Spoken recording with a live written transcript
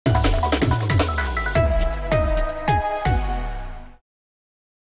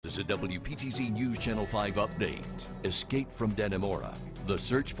a WPTZ News Channel 5 update. Escape from Dannemora. The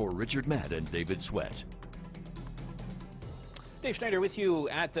search for Richard Matt and David Sweat. Dave Schneider with you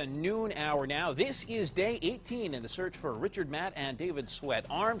at the noon hour now. This is day 18 in the search for Richard Matt and David Sweat.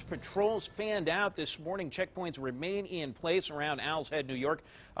 Armed patrols fanned out this morning. Checkpoints remain in place around Owl's Head, New York.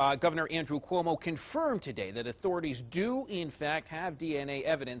 Governor Andrew Cuomo confirmed today that authorities do, in fact, have DNA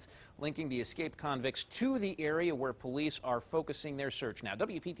evidence linking the escaped convicts to the area where police are focusing their search. Now,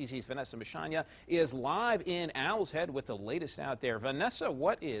 WPTZ's Vanessa Mashanya is live in Owl's Head with the latest out there. Vanessa,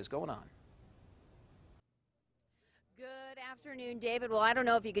 what is going on? Good afternoon, David. Well, I don't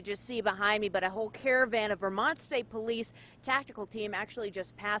know if you could just see behind me, but a whole caravan of Vermont State Police tactical team actually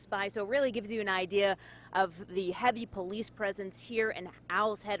just passed by, so it really gives you an idea of the heavy police presence here in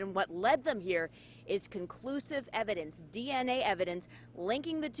Owl's Head, and what led them here is conclusive evidence, DNA evidence,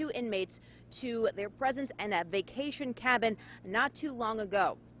 linking the two inmates to their presence in a vacation cabin not too long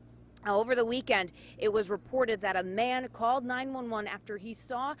ago. Over the weekend, it was reported that a man called 911 after he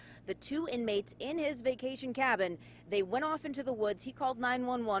saw the two inmates in his vacation cabin. They went off into the woods. He called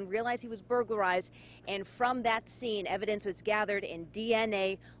 911, realized he was burglarized, and from that scene, evidence was gathered and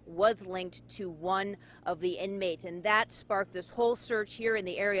DNA was linked to one of the inmates. And that sparked this whole search here in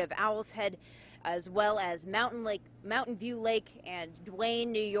the area of Owl's Head, as well as Mountain View Lake and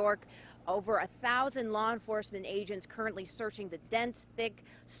Duane, New York. Over 1,000 law enforcement agents currently searching the dense, thick,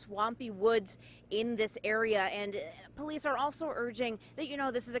 swampy woods in this area. And police are also urging that, you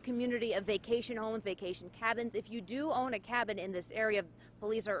know, this is a community of vacation homes, vacation cabins. If you do own a cabin in this area,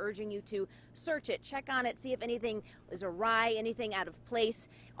 police are urging you to search it, check on it, see if anything is awry, anything out of place.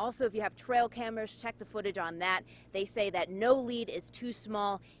 Also, if you have trail cameras, check the footage on that. They say that no lead is too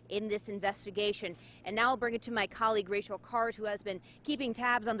small in this investigation. And now I'll bring it to my colleague, Rachel Cars, who has been keeping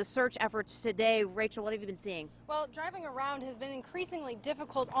tabs on the search efforts today. Rachel, what have you been seeing? Well, driving around has been increasingly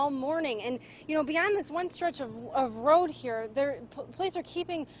difficult all morning. And, you know, beyond this one stretch of road here, police are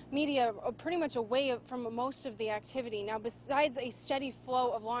keeping media pretty much away from most of the activity. Now, besides a steady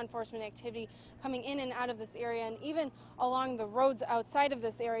flow of law enforcement activity coming in and out of this area, and even along the roads outside of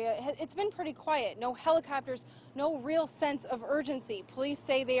this area, it's been pretty quiet. No helicopters, no real sense of urgency. Police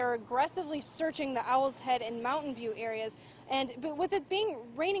say they are aggressively searching the Owl's Head and Mountain View areas. But with it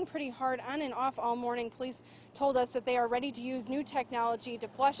raining pretty hard on and off all morning, police told us that they are ready to use new technology to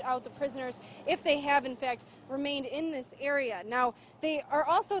flush out the prisoners if they have, in fact, remained in this area. Now, they are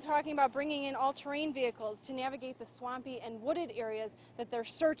also talking about bringing in all-terrain vehicles to navigate the swampy and wooded areas that they're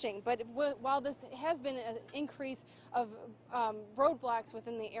searching. But while this has been an increase of roadblocks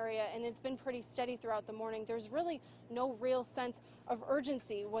within the area, and it's been pretty steady throughout the morning, there's really no real sense of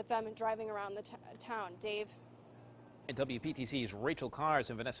urgency with them driving around the town. Dave? WPTC's Rachel Cars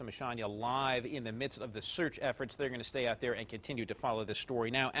and Vanessa Mashanya live in the midst of the search efforts. They're going to stay out there and continue to follow this story.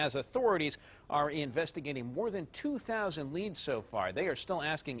 Now, as authorities are investigating more than 2,000 leads so far, they are still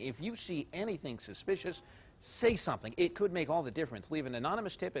asking if you see anything suspicious, say something. It could make all the difference. Leave an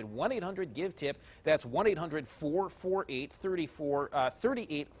anonymous tip at 1-800-GIVE-TIP. That's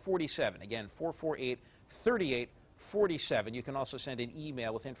 1-800-448-3847. Again, 448-3847. You can also send an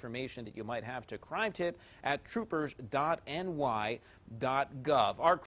email with information that you might have to crimetip@troopers.ny.gov.